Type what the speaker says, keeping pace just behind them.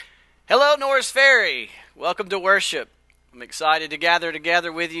Hello, Norris Ferry. Welcome to worship. I'm excited to gather together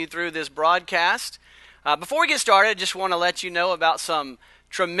with you through this broadcast. Before we get started, I just want to let you know about some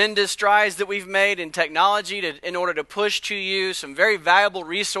tremendous strides that we've made in technology in order to push to you some very valuable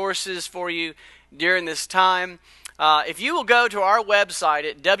resources for you during this time. If you will go to our website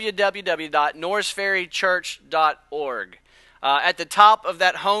at www.norrisferrychurch.org. At the top of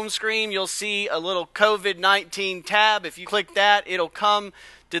that home screen, you'll see a little COVID-19 tab. If you click that, it'll come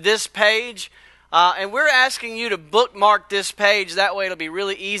to this page. And we're asking you to bookmark this page. That way it'll be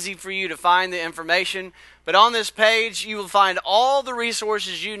really easy for you to find the information. But on this page, you will find all the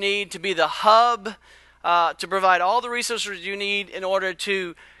resources you need to be the hub, to provide all the resources you need in order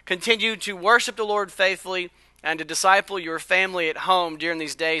to continue to worship the Lord faithfully and to disciple your family at home during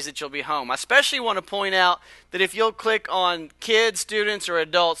these days that you'll be home. I especially want to point out that if you'll click on kids, students, or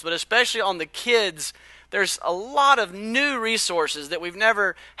adults, but especially on the kids, there's a lot of new resources that we've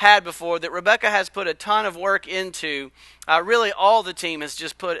never had before that Rebecca has put a ton of work into. Really, all the team has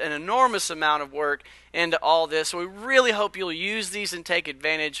just put an enormous amount of work into all this. So we really hope you'll use these and take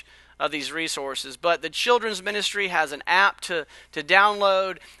advantage of these resources. But the children's ministry has an app to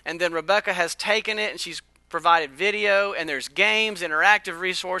download, and then Rebecca has taken it and she's provided video, and there's games, interactive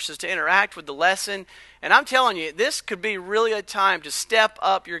resources to interact with the lesson. And I'm telling you, this could be really a time to step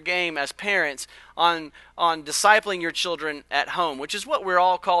up your game as parents on discipling your children at home, which is what we're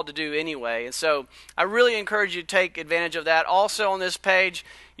all called to do anyway. And so I really encourage you to take advantage of that. Also on this page,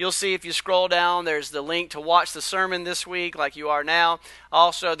 you'll see if you scroll down, there's the link to watch the sermon this week like you are now.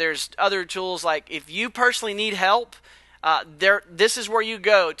 Also, there's other tools like if you personally need help, this is where you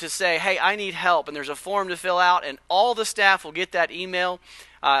go to say, hey, I need help, and there's a form to fill out, and all the staff will get that email.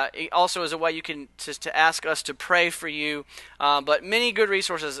 It also is a way you can to ask us to pray for you, but many good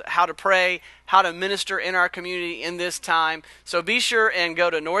resources, how to pray, how to minister in our community in this time. So be sure and go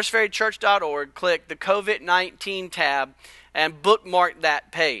to norrisferrychurch.org, click the COVID-19 tab, and bookmark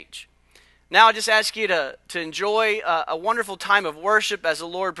that page. Now I just ask you to enjoy a wonderful time of worship as the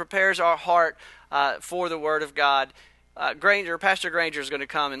Lord prepares our heart for the Word of God. Pastor Granger is going to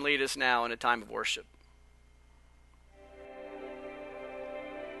come and lead us now in a time of worship.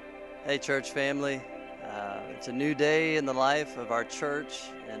 Hey, church family. It's a new day in the life of our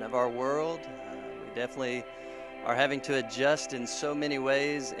church and of our world. We definitely are having to adjust in so many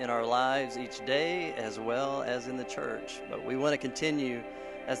ways in our lives each day as well as in the church. But we want to continue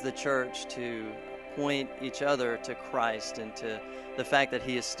as the church to point each other to Christ and to the fact that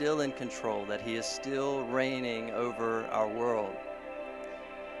He is still in control, that He is still reigning over our world.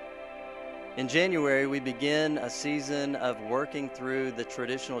 In January, we begin a season of working through the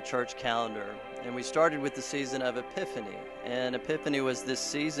traditional church calendar, and we started with the season of Epiphany. And Epiphany was this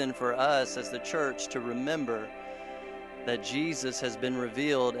season for us as the church to remember that Jesus has been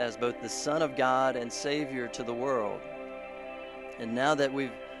revealed as both the Son of God and Savior to the world. And now that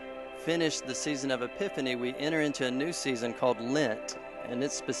we've finished the season of Epiphany, we enter into a new season called Lent, and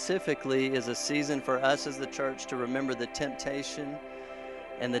it specifically is a season for us as the church to remember the temptation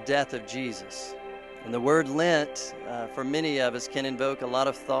and the death of Jesus. And the word Lent, for many of us, can invoke a lot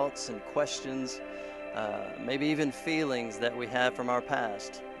of thoughts and questions, maybe even feelings that we have from our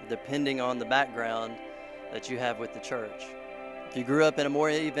past, depending on the background that you have with the church. If you grew up in a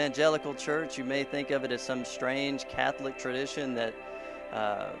more evangelical church, you may think of it as some strange Catholic tradition that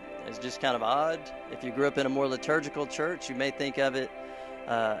is just kind of odd. If you grew up in a more liturgical church, you may think of it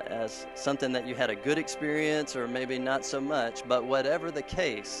as something that you had a good experience or maybe not so much. But whatever the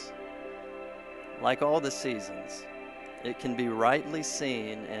case, like all the seasons, it can be rightly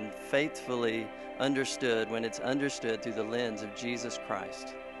seen and faithfully understood when it's understood through the lens of Jesus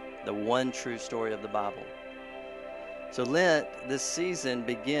Christ, the one true story of the Bible. So Lent, this season,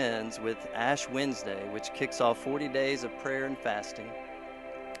 begins with Ash Wednesday, which kicks off 40 days of prayer and fasting,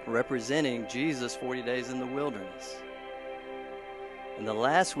 representing Jesus' 40 days in the wilderness. And the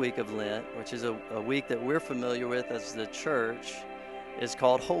last week of Lent, which is a week that we're familiar with as the church, is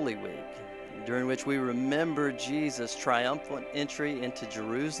called Holy Week, during which we remember Jesus' triumphant entry into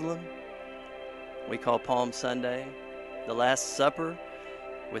Jerusalem. We call Palm Sunday. The Last Supper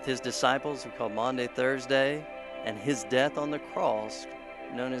with His disciples, we call Maundy Thursday, and His death on the cross,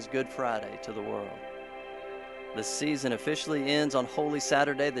 known as Good Friday to the world. The season officially ends on Holy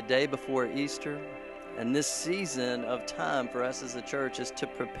Saturday, the day before Easter. And this season of time for us as a church is to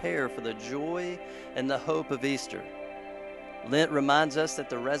prepare for the joy and the hope of Easter. Lent reminds us that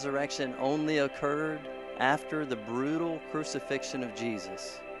the resurrection only occurred after the brutal crucifixion of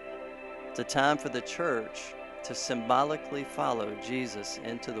Jesus. It's a time for the church to symbolically follow Jesus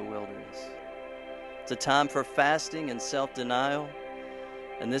into the wilderness. It's a time for fasting and self-denial.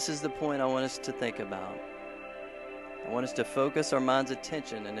 And this is the point I want us to think about. I want us to focus our mind's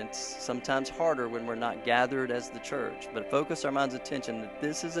attention, and it's sometimes harder when we're not gathered as the church, but focus our mind's attention that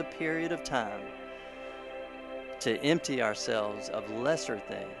this is a period of time to empty ourselves of lesser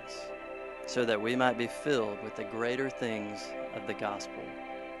things so that we might be filled with the greater things of the gospel.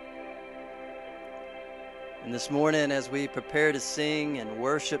 And this morning, as we prepare to sing and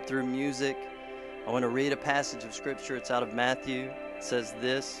worship through music, I want to read a passage of Scripture. It's out of Matthew. It says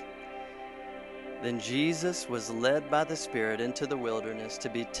this: "Then Jesus was led by the Spirit into the wilderness to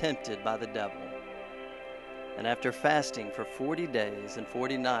be tempted by the devil. And after fasting for 40 days and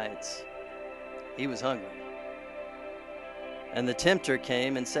 40 nights, he was hungry. And the tempter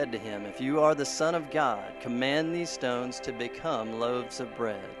came and said to him, 'If you are the Son of God, command these stones to become loaves of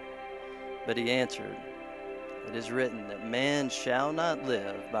bread.' But he answered, 'It is written that man shall not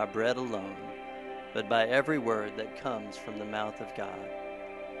live by bread alone, but by every word that comes from the mouth of God.'"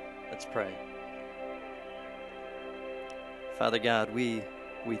 Let's pray. Father God, we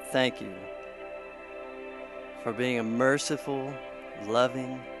thank you for being a merciful,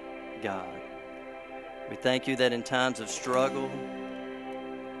 loving God. We thank you that in times of struggle,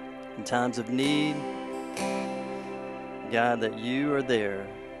 in times of need, God, that you are there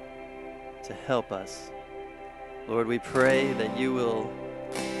to help us. Lord, we pray that you will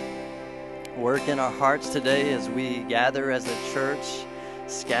work in our hearts today as we gather as a church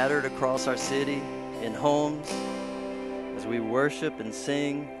scattered across our city in homes. As we worship and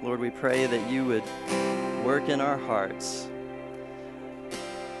sing, Lord, we pray that you would work in our hearts.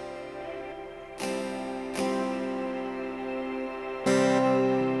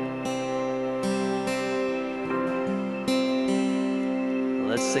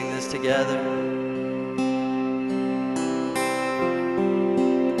 Let's sing this together.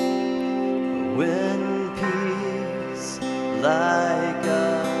 When peace like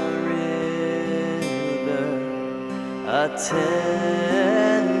a river attendeth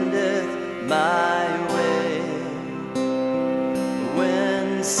my way,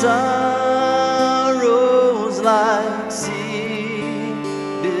 when sorrows like sea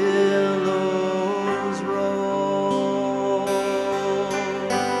billows roll,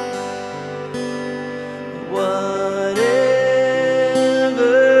 whatever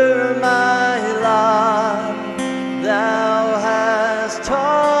my lot, thou hast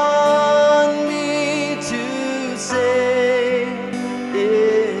taught me to say, it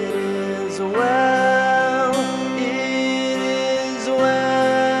is well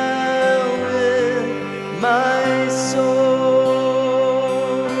with my soul.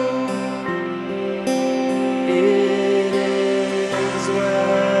 It is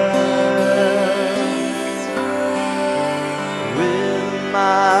well with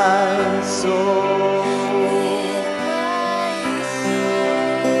my soul.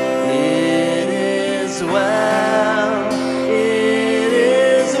 It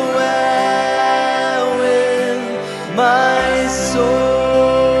is well with my soul.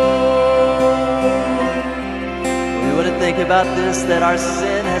 We want to think about this, that our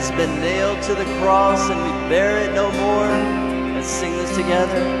sin has been nailed to the cross and we bear it no more. Let's sing this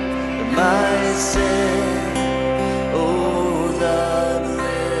together. My sin, oh, the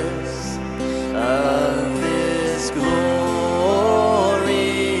bliss of this glorious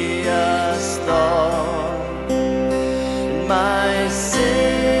thought. And my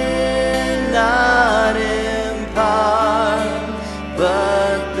sin not in part,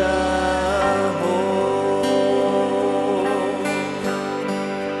 but the whole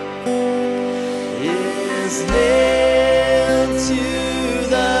is nailed to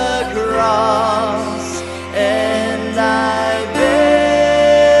the cross, and I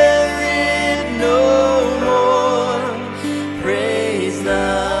bear it no more. Praise the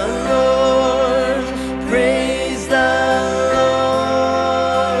Lord, praise the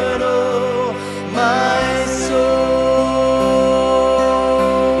Lord, oh my soul.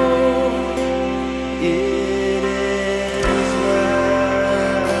 It is well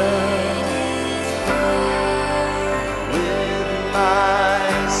with my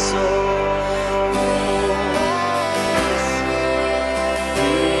soul.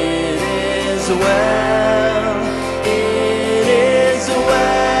 It is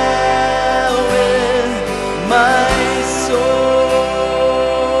well with my soul.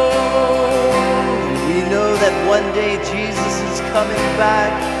 We know that one day Jesus is coming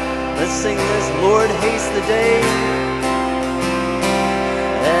back. Let's sing this. Lord, haste the day.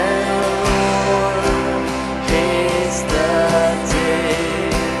 And Lord, haste the day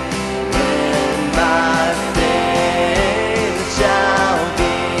when my fame shall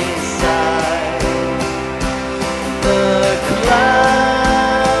be sight. The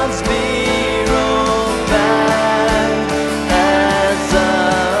clouds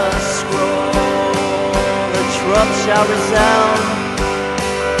shall resound,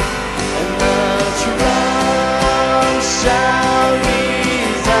 and the drums shall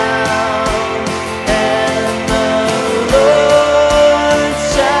resound, and the Lord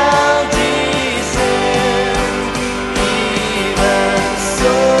shall descend. Even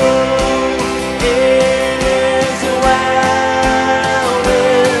so, it is well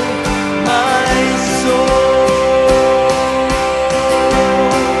with my soul.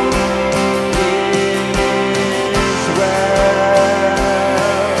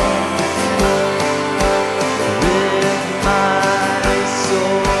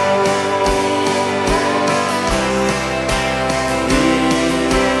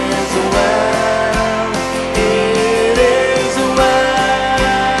 It is well with my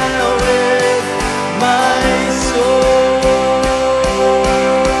soul.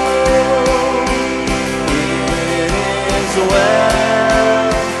 It is well,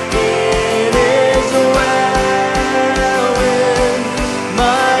 it is well with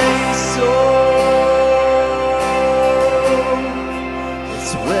my soul. It is well, it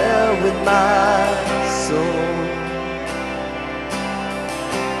is well with my soul. It's well with my soul.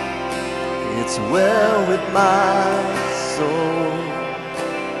 It's well with my soul.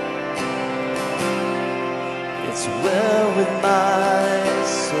 It's well with my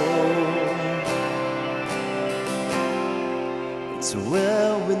soul. It's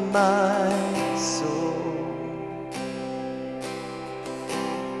well with my soul.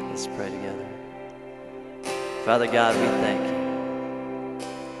 Let's pray together. Father God, we thank you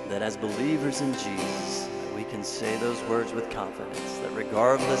that as believers in Jesus, we can say those words with confidence, that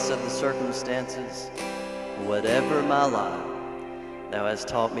regardless of the circumstances, whatever my lot, thou hast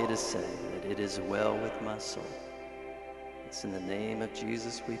taught me to say that it is well with my soul. It's in the name of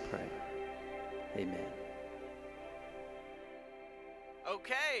Jesus we pray. Amen.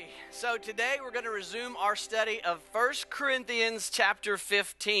 Okay, so today we're going to resume our study of 1 Corinthians chapter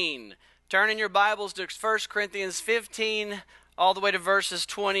 15. Turn in your Bibles to 1 Corinthians 15, all the way to verses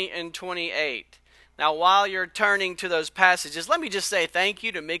 20 and 28. Now, while you're turning to those passages, let me just say thank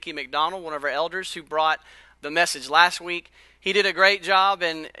you to Mickey McDonald, one of our elders who brought the message last week. He did a great job,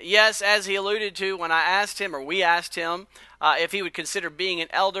 and yes, as he alluded to when I asked him, or we asked him, if he would consider being an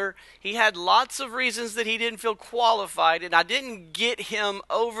elder, he had lots of reasons that he didn't feel qualified, and I didn't get him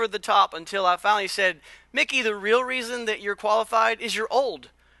over the top until I finally said, Mickey, the real reason that you're qualified is you're old.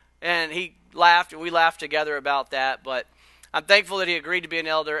 And he laughed, and we laughed together about that, but I'm thankful that he agreed to be an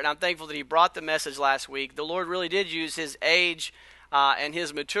elder, and I'm thankful that he brought the message last week. The Lord really did use his age and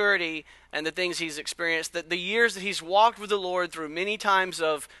his maturity and the things he's experienced, the years that he's walked with the Lord through many times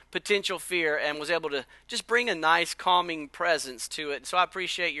of potential fear, and was able to just bring a nice, calming presence to it. So I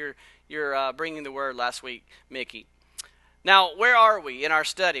appreciate your bringing the word last week, Mickey. Now, where are we in our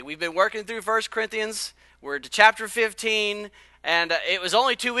study? We've been working through 1 Corinthians. We're to chapter 15, and it was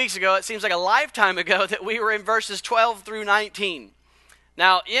only 2 weeks ago, it seems like a lifetime ago, that we were in verses 12 through 19.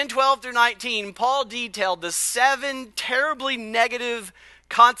 Now, in 12 through 19, Paul detailed the 7 terribly negative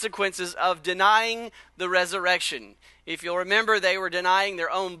consequences of denying the resurrection. If you'll remember, they were denying their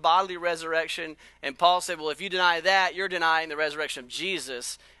own bodily resurrection, and Paul said, well, if you deny that, you're denying the resurrection of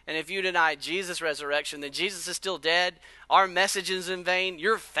Jesus. And if you deny Jesus' resurrection, then Jesus is still dead. Our message is in vain.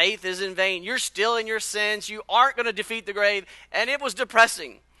 Your faith is in vain. You're still in your sins. You aren't going to defeat the grave. And it was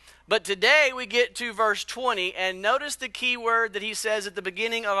depressing. But today we get to verse 20, and notice the key word that he says at the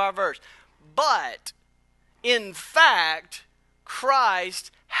beginning of our verse. But, in fact,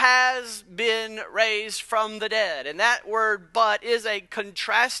 Christ has been raised from the dead. And that word but is a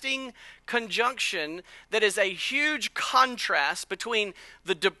contrasting conjunction that is a huge contrast between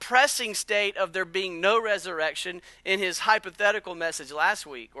the depressing state of there being no resurrection in his hypothetical message last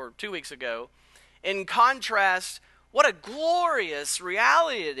week or 2 weeks ago. In contrast, what a glorious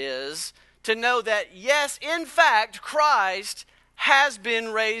reality it is to know that, yes, in fact, Christ has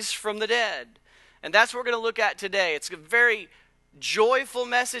been raised from the dead. And that's what we're going to look at today. It's a very joyful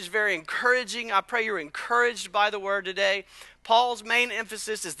message, very encouraging. I pray you're encouraged by the word today. Paul's main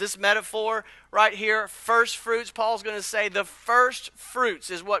emphasis is this metaphor right here, first fruits. Paul's going to say the first fruits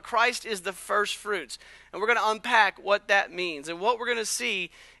is what Christ is, the first fruits. And we're going to unpack what that means. And what we're going to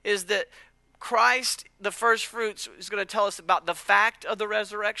see is that Christ, the first fruits, is going to tell us about the fact of the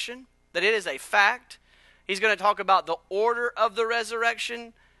resurrection, that it is a fact. He's going to talk about the order of the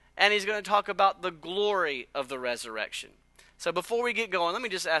resurrection, and he's going to talk about the glory of the resurrection. So before we get going, let me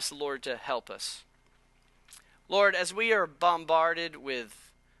just ask the Lord to help us. Lord, as we are bombarded with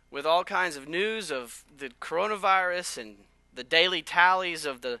all kinds of news of the coronavirus and the daily tallies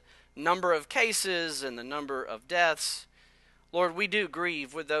of the number of cases and the number of deaths, Lord, we do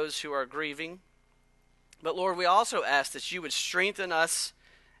grieve with those who are grieving. But Lord, we also ask that you would strengthen us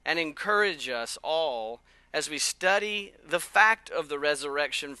and encourage us all as we study the fact of the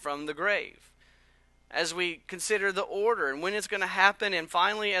resurrection from the grave, as we consider the order and when it's going to happen, and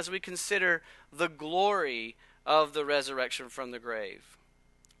finally as we consider the glory of the resurrection from the grave.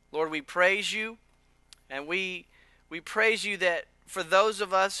 Lord, we praise you, and we praise you that for those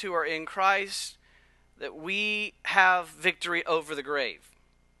of us who are in Christ, that we have victory over the grave.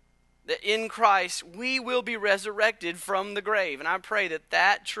 That in Christ we will be resurrected from the grave. And I pray that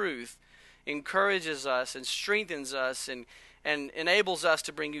that truth encourages us and strengthens us and enables us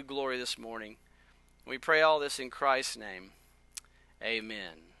to bring you glory this morning. We pray all this in Christ's name.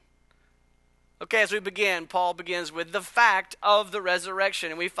 Amen. Okay, as we begin, Paul begins with the fact of the resurrection.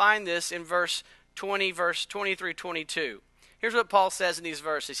 And we find this in verse 20 through 22. Here's what Paul says in these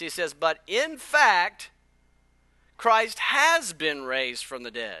verses. He says, "But in fact, Christ has been raised from the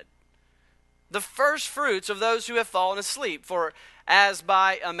dead, the first fruits of those who have fallen asleep. For as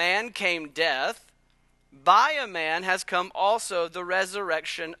by a man came death, by a man has come also the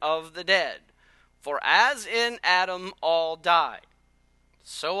resurrection of the dead. For as in Adam all die,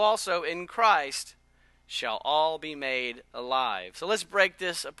 so also in Christ shall all be made alive." So let's break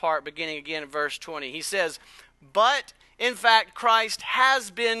this apart, beginning again in verse 20. He says, "But in fact, Christ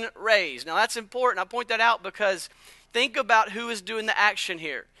has been raised." Now that's important. I point that out because think about who is doing the action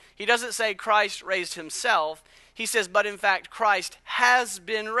here. He doesn't say Christ raised himself. He says, but in fact, Christ has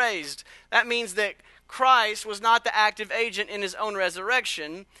been raised. That means that Christ was not the active agent in his own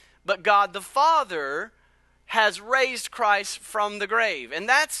resurrection, but God the Father has raised Christ from the grave. And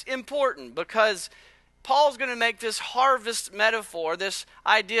that's important because Paul's going to make this harvest metaphor, this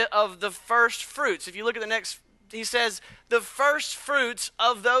idea of the first fruits. If you look at the next, he says, the first fruits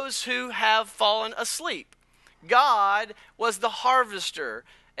of those who have fallen asleep. God was the harvester,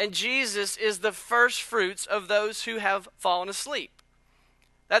 and Jesus is the first fruits of those who have fallen asleep.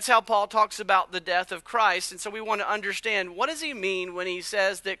 That's how Paul talks about the death of Christ. And so we want to understand, what does he mean when he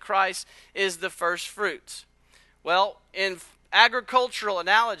says that Christ is the first fruits? Well, in agricultural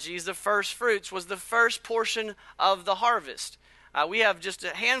analogies, the first fruits was the first portion of the harvest. We have just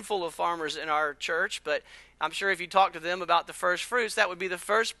a handful of farmers in our church, but I'm sure if you talk to them about the first fruits, that would be the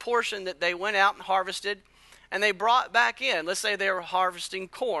first portion that they went out and harvested and they brought back in. Let's say they were harvesting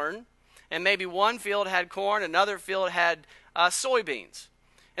corn, and maybe one field had corn, another field had soybeans.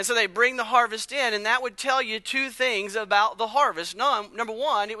 And so they bring the harvest in, and that would tell you two things about the harvest. Number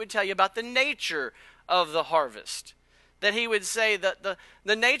one, it would tell you about the nature of the harvest. That he would say that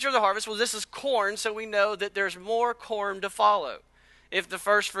the nature of the harvest, well, this is corn, so we know that there's more corn to follow. If the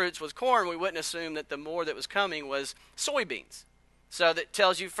first fruits was corn, we wouldn't assume that the more that was coming was soybeans. So that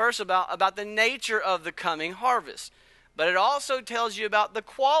tells you first about the nature of the coming harvest. But it also tells you about the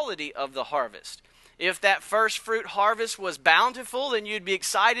quality of the harvest. If that first fruit harvest was bountiful, then you'd be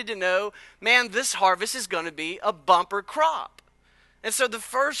excited to know, man, this harvest is going to be a bumper crop. And so the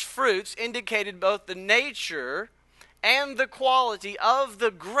first fruits indicated both the nature and the quality of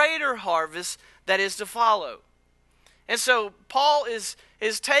the greater harvest that is to follow. And so Paul is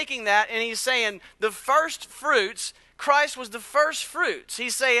taking that and he's saying the first fruits, Christ was the first fruits.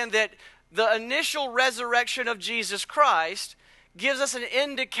 He's saying that the initial resurrection of Jesus Christ gives us an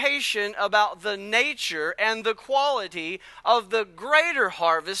indication about the nature and the quality of the greater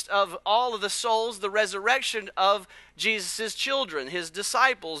harvest of all of the souls, the resurrection of Jesus' children, his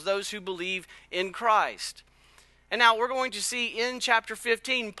disciples, those who believe in Christ. And now we're going to see in chapter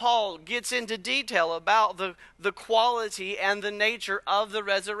 15, Paul gets into detail about the quality and the nature of the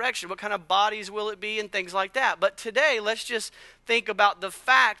resurrection. What kind of bodies will it be and things like that. But today, let's just think about the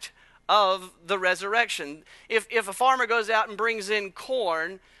fact of the resurrection. If a farmer goes out and brings in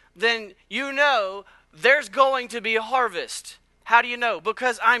corn, then you know there's going to be a harvest. How do you know?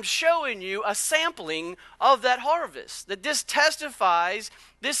 Because I'm showing you a sampling of that harvest. That this testifies,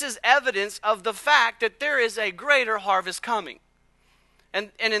 this is evidence of the fact that there is a greater harvest coming.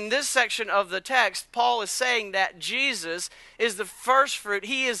 And in this section of the text, Paul is saying that Jesus is the first fruit.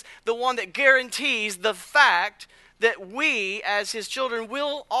 He is the one that guarantees the fact that we, as his children,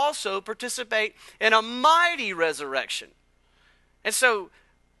 will also participate in a mighty resurrection. And so,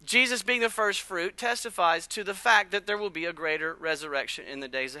 Jesus being the first fruit testifies to the fact that there will be a greater resurrection in the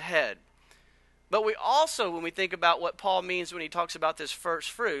days ahead. But we also, when we think about what Paul means when he talks about this first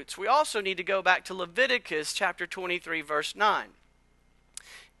fruits, we also need to go back to Leviticus chapter 23, verse 9.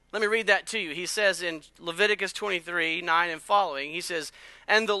 Let me read that to you. He says in Leviticus 23, 9 and following, he says,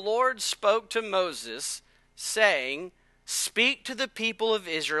 "And the Lord spoke to Moses, saying, Speak to the people of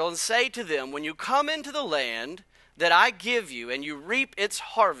Israel and say to them, when you come into the land that I give you and you reap its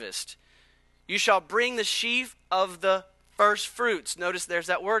harvest, You shall bring the sheaf of the first fruits. Notice there's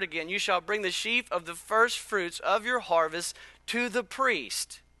that word again. You shall bring the sheaf of the first fruits of your harvest to the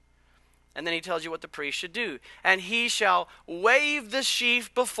priest. And then he tells you what the priest should do. And he shall wave the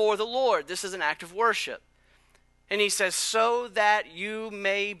sheaf before the Lord. This is an act of worship. And he says, so that you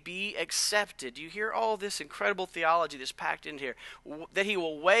may be accepted. You hear all this incredible theology that's packed in here. That he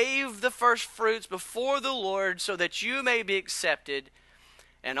will wave the first fruits before the Lord so that you may be accepted.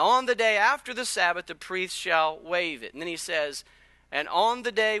 And on the day after the Sabbath, the priest shall wave it. And then he says, and on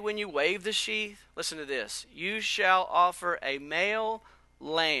the day when you wave the sheaf, listen to this, you shall offer a male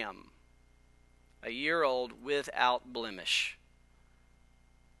lamb, a year old, without blemish,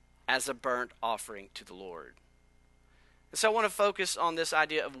 as a burnt offering to the Lord. And so I want to focus on this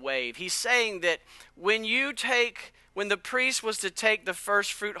idea of wave. He's saying that when the priest was to take the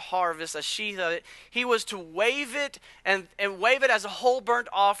first fruit harvest, a sheath of it, he was to wave it and wave it as a whole burnt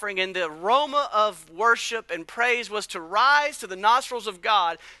offering. And the aroma of worship and praise was to rise to the nostrils of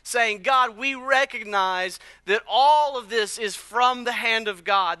God, saying, God, we recognize that all of this is from the hand of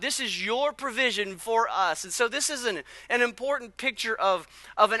God. This is your provision for us. And so this is an important picture of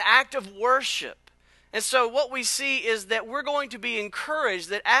an act of worship. And so what we see is that we're going to be encouraged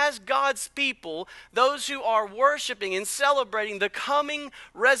that as God's people, those who are worshiping and celebrating the coming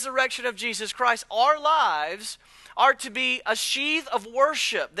resurrection of Jesus Christ, our lives are to be a sheath of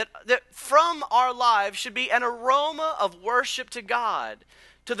worship, that from our lives should be an aroma of worship to God,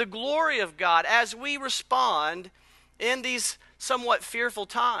 to the glory of God, as we respond in these somewhat fearful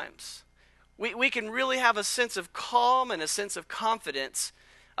times. We can really have a sense of calm and a sense of confidence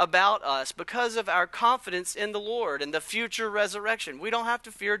about us because of our confidence in the Lord and the future resurrection. We don't have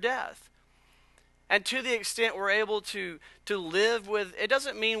to fear death. And to the extent we're able to live with, it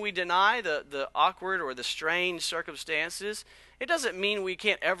doesn't mean we deny the awkward or the strange circumstances. It doesn't mean we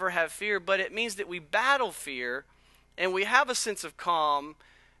can't ever have fear, but it means that we battle fear and we have a sense of calm,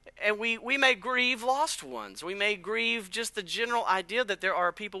 and we may grieve lost ones. We may grieve just the general idea that there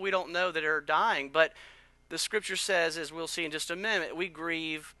are people we don't know that are dying, but the scripture says, as we'll see in just a minute, we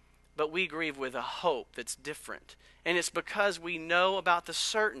grieve, but we grieve with a hope that's different. And it's because we know about the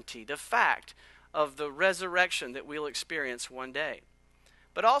certainty, the fact of the resurrection that we'll experience one day.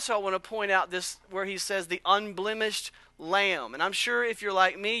 But also I want to point out this where he says the unblemished lamb. And I'm sure if you're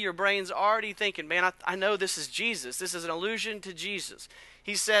like me, your brain's already thinking, man, I know this is Jesus. This is an allusion to Jesus.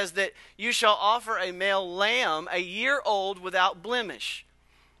 He says that you shall offer a male lamb, a year old, without blemish.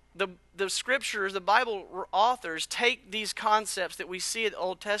 The scriptures, the Bible authors take these concepts that we see in the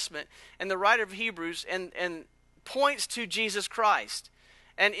Old Testament, and the writer of Hebrews and points to Jesus Christ.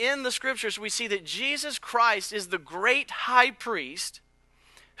 And in the scriptures we see that Jesus Christ is the great high priest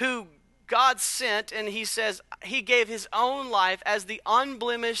who God sent, and he says he gave his own life as the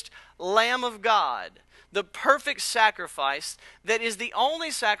unblemished Lamb of God, the perfect sacrifice that is the only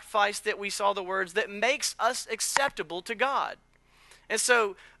sacrifice that we saw the words that makes us acceptable to God. And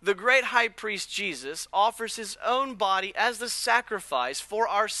so the great high priest Jesus offers his own body as the sacrifice for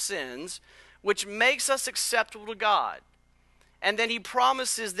our sins, which makes us acceptable to God. And then he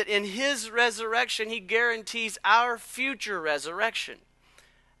promises that in his resurrection, he guarantees our future resurrection.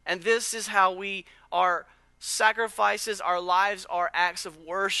 And this is how our sacrifices, our lives are acts of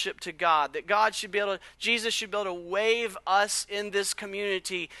worship to God. That Jesus should be able to wave us in this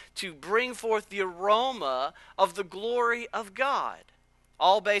community to bring forth the aroma of the glory of God.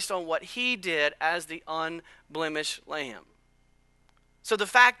 All based on what he did as the unblemished lamb. So the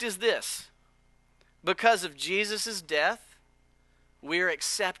fact is this: because of Jesus' death, we're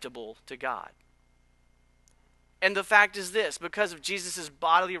acceptable to God. And the fact is this: because of Jesus'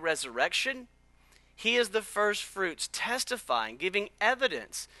 bodily resurrection, he is the first fruits, testifying, giving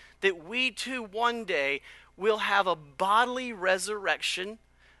evidence that we too one day will have a bodily resurrection,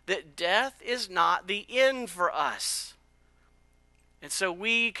 that death is not the end for us. And so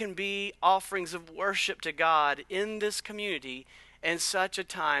we can be offerings of worship to God in this community. In such a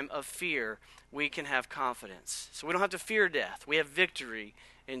time of fear, we can have confidence. So we don't have to fear death. We have victory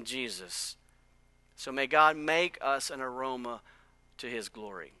in Jesus. So may God make us an aroma to his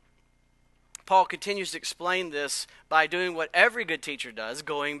glory. Paul continues to explain this by doing what every good teacher does,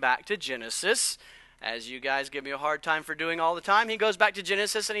 going back to Genesis. As you guys give me a hard time for doing all the time, he goes back to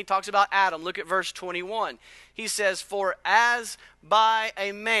Genesis and he talks about Adam. Look at verse 21. He says, for as by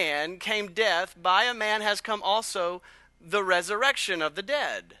a man came death, by a man has come also the resurrection of the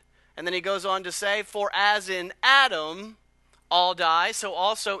dead. And then he goes on to say, for as in Adam all die, so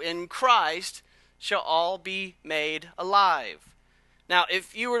also in Christ shall all be made alive. Now,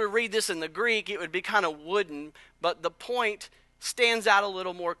 if you were to read this in the Greek, it would be kind of wooden, but the point stands out a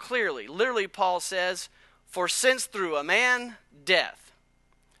little more clearly. Literally, Paul says, "For since through a man, death,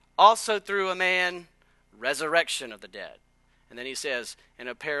 also through a man, resurrection of the dead." And then he says in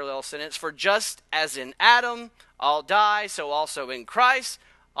a parallel sentence, "For just as in Adam all die, so also in Christ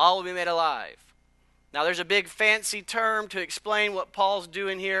all will be made alive." Now there's a big fancy term to explain what Paul's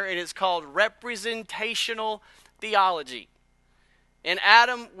doing here, and it's called representational theology. In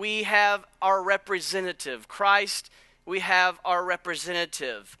Adam, we have our representative. Christ, we have our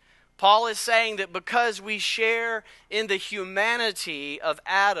representative. Paul is saying that because we share in the humanity of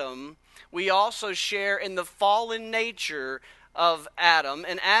Adam, we also share in the fallen nature of Adam.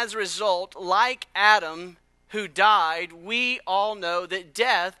 And as a result, like Adam who died, we all know that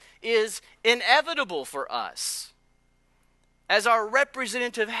death is inevitable for us. As our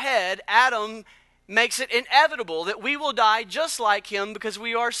representative head, Adam makes it inevitable that we will die just like him because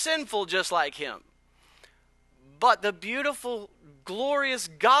we are sinful just like him. But the beautiful, glorious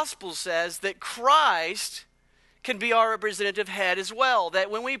gospel says that Christ can be our representative head as well.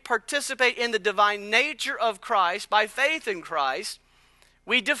 That when we participate in the divine nature of Christ, by faith in Christ,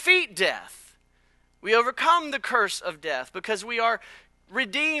 we defeat death. We overcome the curse of death because we are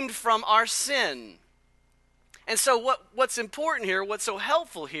redeemed from our sin. And so what's important here, what's so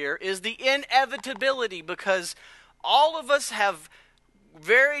helpful here, is the inevitability, because all of us have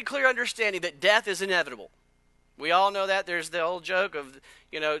very clear understanding that death is inevitable. We all know that. There's the old joke of,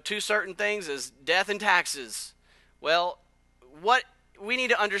 two certain things is death and taxes. Well, what we need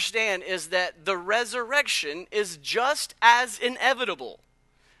to understand is that the resurrection is just as inevitable.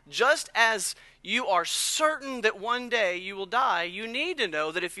 Just as you are certain that one day you will die, you need to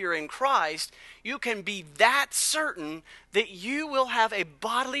know that if you're in Christ, you can be that certain that you will have a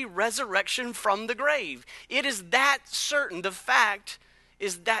bodily resurrection from the grave. It is that certain. The fact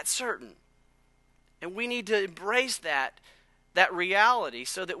is that certain. And we need to embrace that reality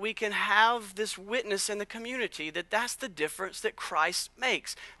so that we can have this witness in the community that that's the difference that Christ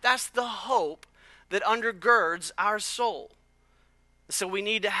makes. That's the hope that undergirds our soul. So we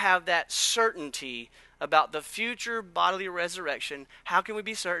need to have that certainty about the future bodily resurrection. How can we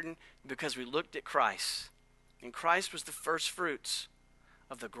be certain? Because we looked at Christ. And Christ was the first fruits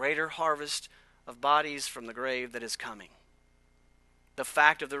of the greater harvest of bodies from the grave that is coming. The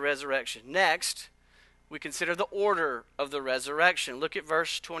fact of the resurrection. Next, we consider the order of the resurrection. Look at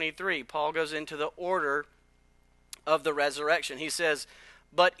verse 23. Paul goes into the order of the resurrection. He says,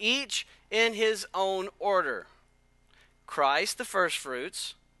 "But each in his own order. Christ, the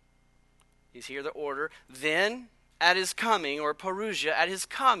firstfruits," he's here the order, "then at his coming," or parousia, at his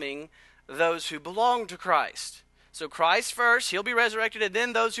coming, "those who belong to Christ." So Christ first, he'll be resurrected, and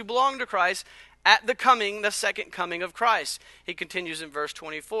then those who belong to Christ at the coming, the second coming of Christ. He continues in verse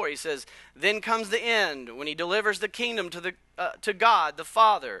 24. He says, "Then comes the end, when he delivers the kingdom to God the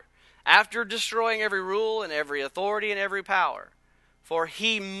Father, after destroying every rule and every authority and every power. For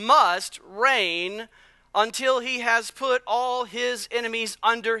he must reign until he has put all his enemies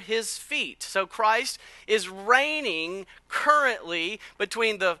under his feet." So Christ is reigning currently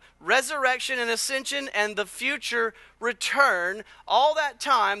between the resurrection and ascension and the future return. All that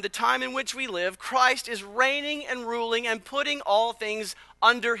time, the time in which we live, Christ is reigning and ruling and putting all things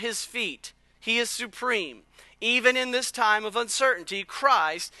under his feet. He is supreme. Even in this time of uncertainty,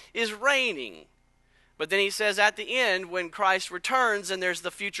 Christ is reigning. But then he says at the end, when Christ returns and there's the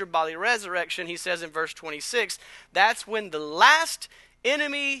future bodily resurrection, he says in verse 26, that's when the last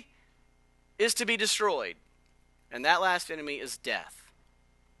enemy is to be destroyed. And that last enemy is death.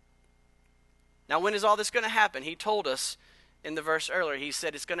 Now, when is all this going to happen? He told us in the verse earlier. He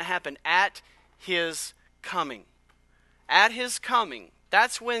said it's going to happen at his coming. At his coming.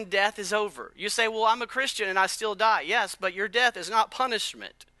 That's when death is over. You say, well, I'm a Christian and I still die. Yes, but your death is not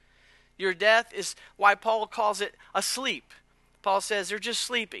punishment. Your death is why Paul calls it a sleep. Paul says you're just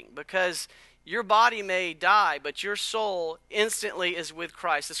sleeping because your body may die, but your soul instantly is with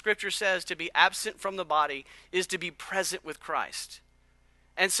Christ. The scripture says to be absent from the body is to be present with Christ.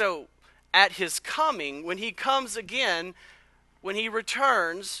 And so at his coming, when he comes again, when he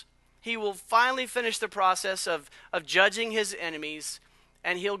returns, he will finally finish the process of judging his enemies,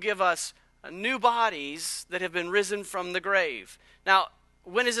 and he'll give us new bodies that have been risen from the grave. Now,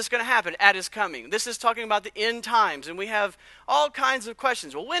 when is this going to happen? At his coming. This is talking about the end times, and we have all kinds of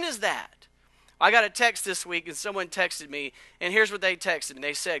questions. Well, when is that? I got a text this week, and someone texted me, and here's what they texted. And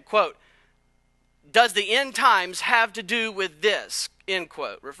they said, quote, "Does the end times have to do with this?" End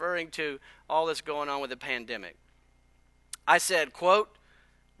quote, referring to all that's going on with the pandemic. I said, quote,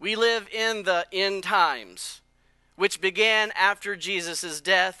 "We live in the end times, which began after Jesus'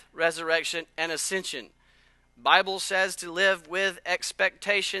 death, resurrection, and ascension. Bible says to live with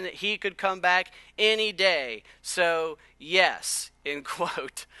expectation that he could come back any day. So, yes, end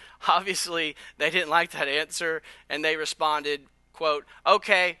quote. Obviously, they didn't like that answer, and they responded, quote,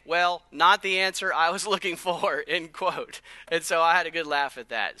 okay, well, not the answer I was looking for, end quote. And so I had a good laugh at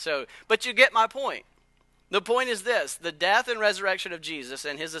that. So, but you get my point. The point is this: the death and resurrection of Jesus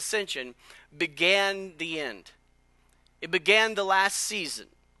and his ascension began the end. It began the last season.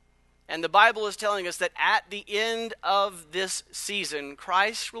 And the Bible is telling us that at the end of this season,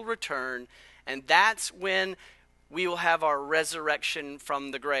 Christ will return, and that's when we will have our resurrection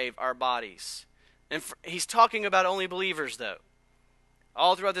from the grave, our bodies. And he's talking about only believers, though.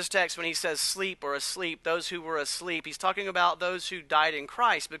 All throughout this text, when he says sleep or asleep, those who were asleep, he's talking about those who died in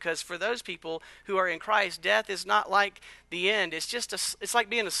Christ, because for those people who are in Christ, death is not like the end. It's just it's like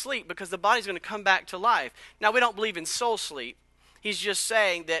being asleep, because the body's going to come back to life. Now, we don't believe in soul sleep. He's just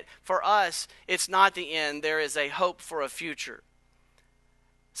saying that for us, it's not the end. There is a hope for a future.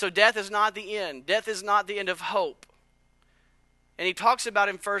 So death is not the end. Death is not the end of hope. And he talks about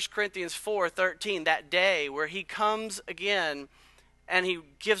in 1 Corinthians 4:13, that day where he comes again and he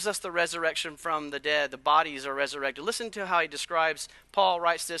gives us the resurrection from the dead. The bodies are resurrected. Listen to how he describes, Paul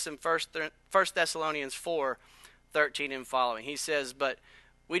writes this in 1 Thessalonians 4:13 and following. He says, but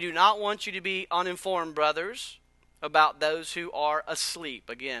we do not want you to be uninformed, brothers, about those who are asleep.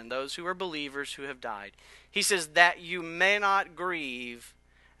 Again, those who are believers who have died. He says, that you may not grieve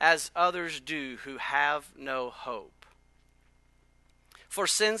as others do who have no hope. For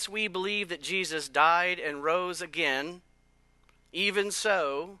since we believe that Jesus died and rose again, even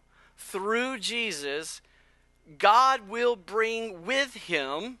so, through Jesus, God will bring with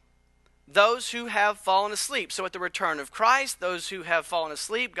him those who have fallen asleep. So at the return of Christ, those who have fallen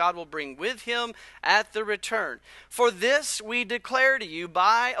asleep, God will bring with him at the return. For this we declare to you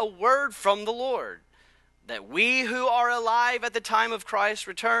by a word from the Lord, that we who are alive at the time of Christ's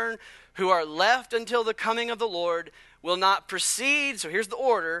return, who are left until the coming of the Lord, will not precede. So here's the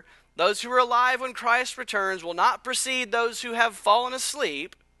order. Those who are alive when Christ returns will not precede those who have fallen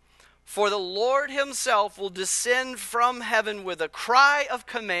asleep. For the Lord himself will descend from heaven with a cry of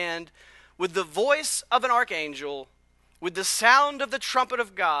command, with the voice of an archangel, with the sound of the trumpet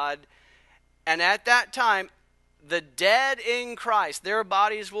of God, and at that time the dead in Christ, their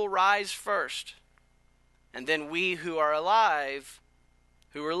bodies will rise first. And then we who are alive,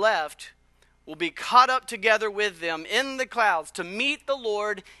 who are left, will be caught up together with them in the clouds to meet the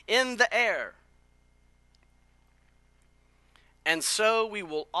Lord in the air. And so we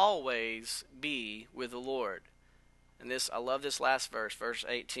will always be with the Lord. And this, I love this last verse, verse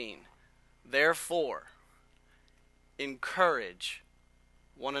 18. Therefore, encourage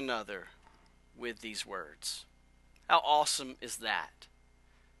one another with these words. How awesome is that?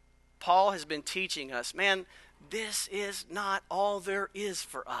 Paul has been teaching us, man, this is not all there is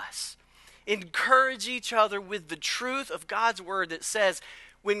for us. Encourage each other with the truth of God's word that says,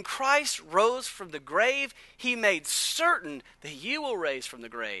 when Christ rose from the grave, he made certain that you will raise from the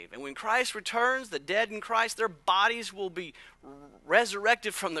grave. And when Christ returns, the dead in Christ, their bodies will be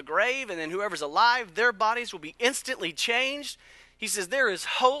resurrected from the grave. And then whoever's alive, their bodies will be instantly changed. He says there is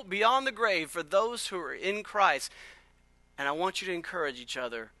hope beyond the grave for those who are in Christ. And I want you to encourage each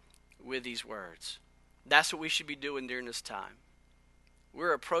other with these words. That's what we should be doing during this time.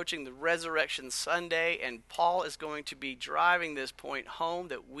 We're approaching the Resurrection Sunday, and Paul is going to be driving this point home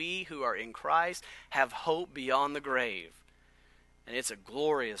that we who are in Christ have hope beyond the grave. And it's a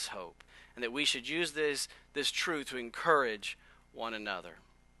glorious hope. And that we should use this truth to encourage one another.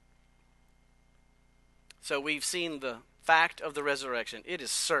 So we've seen the fact of the resurrection. It is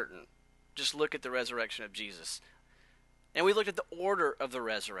certain. Just look at the resurrection of Jesus. And we looked at the order of the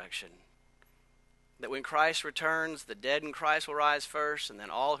resurrection. That when Christ returns, the dead in Christ will rise first, and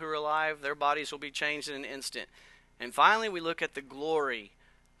then all who are alive, their bodies will be changed in an instant. And finally, we look at the glory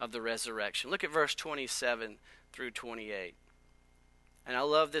of the resurrection. Look at verse 27 through 28. And I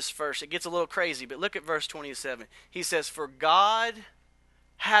love this verse. It gets a little crazy, but look at verse 27. He says, for God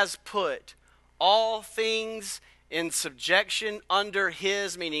has put all things in subjection under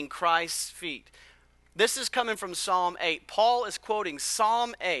his, meaning Christ's feet. This is coming from Psalm 8. Paul is quoting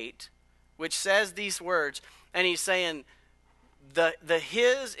Psalm 8, which says these words, and he's saying the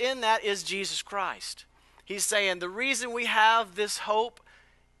his in that is Jesus Christ. He's saying the reason we have this hope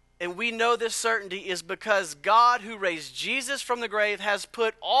and we know this certainty is because God, who raised Jesus from the grave, has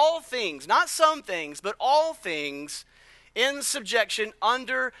put all things, not some things, but all things in subjection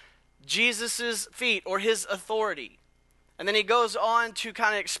under Jesus' feet or his authority. And then he goes on to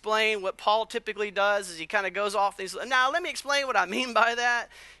kind of explain what Paul typically does is he kind of goes off these. Now, let me explain what I mean by that.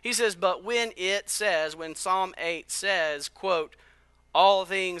 He says, but when Psalm 8 says, quote, all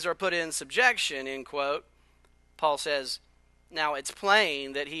things are put in subjection, end quote, Paul says, now it's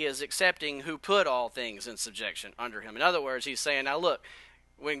plain that he is accepting who put all things in subjection under him. In other words, he's saying, now look,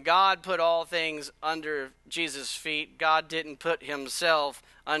 when God put all things under Jesus' feet, God didn't put himself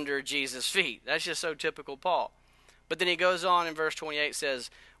under Jesus' feet. That's just so typical Paul. But then he goes on in verse 28, says,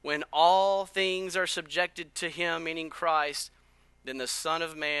 when all things are subjected to him, meaning Christ, then the Son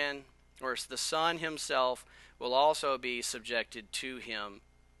of Man, or the Son himself, will also be subjected to him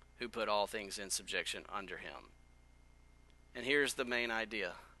who put all things in subjection under him. And here's the main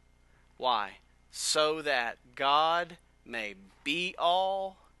idea. Why? So that God may be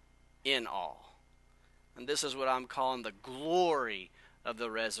all in all. And this is what I'm calling the glory of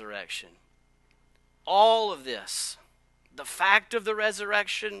the resurrection. All of this, the fact of the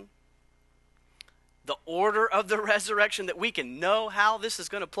resurrection, the order of the resurrection, that we can know how this is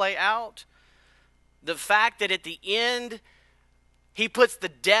going to play out, the fact that at the end he puts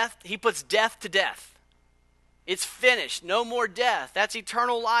death to death. It's finished. No more death. That's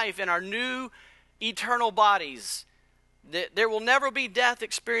eternal life in our new eternal bodies. There will never be death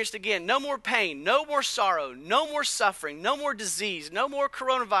experienced again. No more pain, no more sorrow, no more suffering, no more disease, no more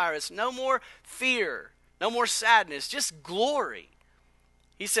coronavirus, no more fear, no more sadness, just glory.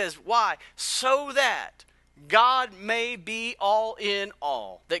 He says, why? So that God may be all in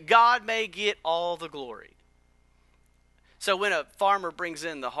all, that God may get all the glory. So when a farmer brings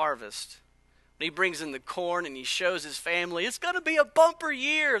in the harvest, when he brings in the corn and he shows his family, it's going to be a bumper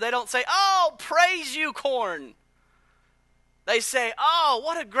year. They don't say, oh, praise you, corn. They say, oh,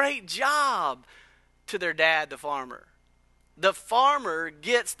 what a great job, to their dad, the farmer. The farmer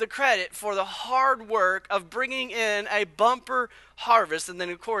gets the credit for the hard work of bringing in a bumper harvest. And then,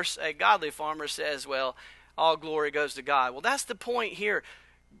 of course, a godly farmer says, well, all glory goes to God. Well, that's the point here.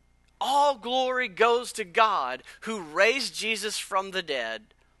 All glory goes to God who raised Jesus from the dead,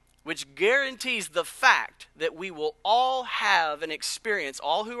 which guarantees the fact that we will all have an experience,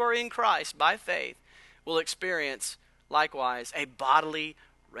 all who are in Christ by faith will experience likewise a bodily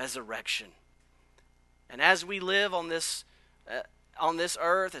resurrection. And as we live on this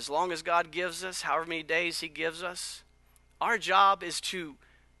earth, as long as God gives us, however many days he gives us, our job is to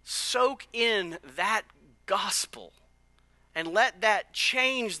soak in that gospel and let that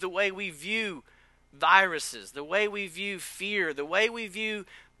change the way we view viruses, the way we view fear, the way we view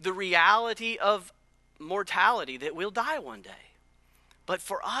the reality of mortality, that we'll die one day. But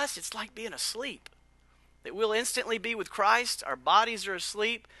for us, it's like being asleep. That we'll instantly be with Christ. Our bodies are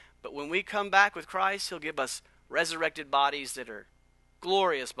asleep. But when we come back with Christ, he'll give us resurrected bodies that are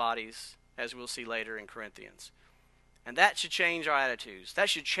glorious bodies, as we'll see later in Corinthians. And that should change our attitudes. That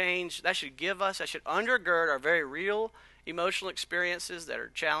should undergird our very real emotional experiences that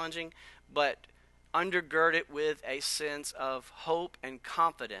are challenging, but undergird it with a sense of hope and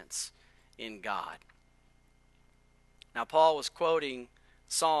confidence in God. Now, Paul was quoting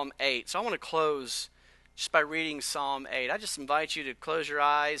Psalm 8. So I want to close just by reading Psalm 8. I just invite you to close your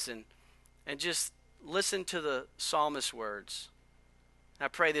eyes and just listen to the psalmist's words. And I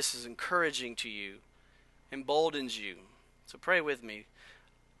pray this is encouraging to you, emboldens you. So pray with me.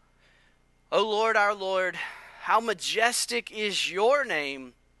 O Lord, our Lord, how majestic is your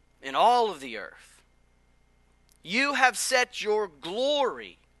name in all of the earth. You have set your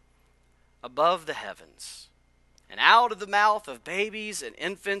glory above the heavens. And out of the mouth of babies and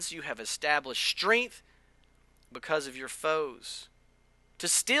infants you have established strength because of your foes, to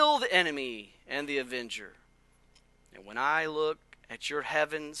still the enemy and the avenger. And when I look at your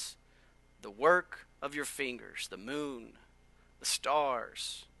heavens, the work of your fingers, the moon, the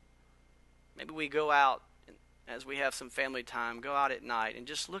stars, maybe we go out, as we have some family time, go out at night and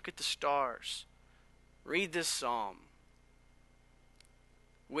just look at the stars. Read this psalm,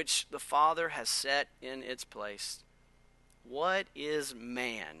 which the Father has set in its place. What is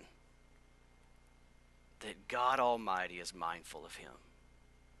man that God Almighty is mindful of him?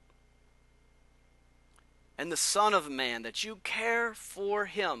 And the Son of Man, that you care for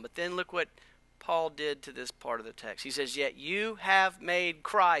him. But then look what Paul did to this part of the text. He says, yet you have made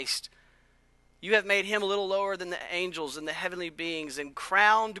Christ, you have made him a little lower than the angels and the heavenly beings, and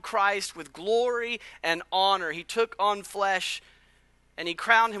crowned Christ with glory and honor. He took on flesh and he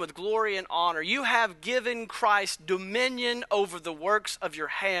crowned him with glory and honor. You have given Christ dominion over the works of your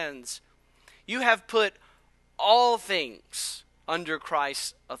hands. You have put all things under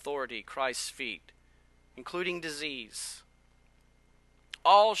Christ's authority, Christ's feet, including disease.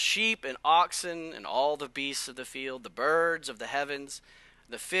 all sheep and oxen and all the beasts of the field, the birds of the heavens,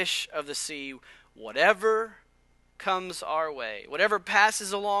 the fish of the sea, whatever comes our way, whatever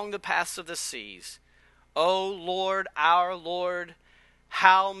passes along the paths of the seas. O Lord, our Lord,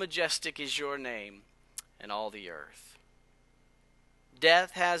 how majestic is your name in all the earth.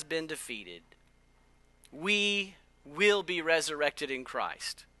 Death has been defeated. We will be resurrected in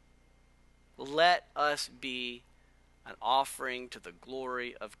Christ. Let us be an offering to the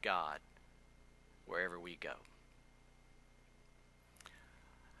glory of God wherever we go.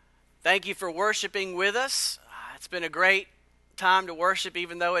 Thank you for worshiping with us. It's been a great time to worship,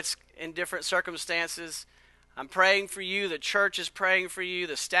 even though it's in different circumstances. I'm praying for you. The church is praying for you.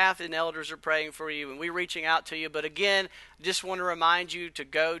 The staff and elders are praying for you, and we're reaching out to you. But again, I just want to remind you to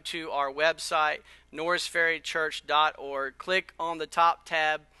go to our website, norrisferrychurch.org. Click on the top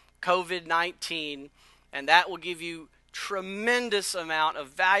tab, COVID-19, and that will give you tremendous amount of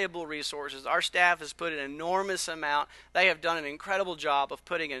valuable resources. Our staff has put an enormous amount. They have done an incredible job of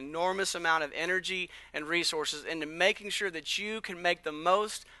putting an enormous amount of energy and resources into making sure that you can make the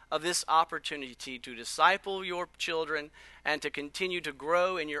most of this opportunity to disciple your children and to continue to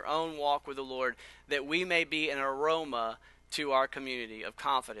grow in your own walk with the Lord, that we may be an aroma to our community of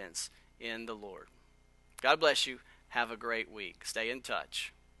confidence in the Lord. God bless you. Have a great week. Stay in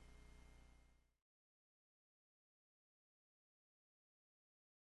touch.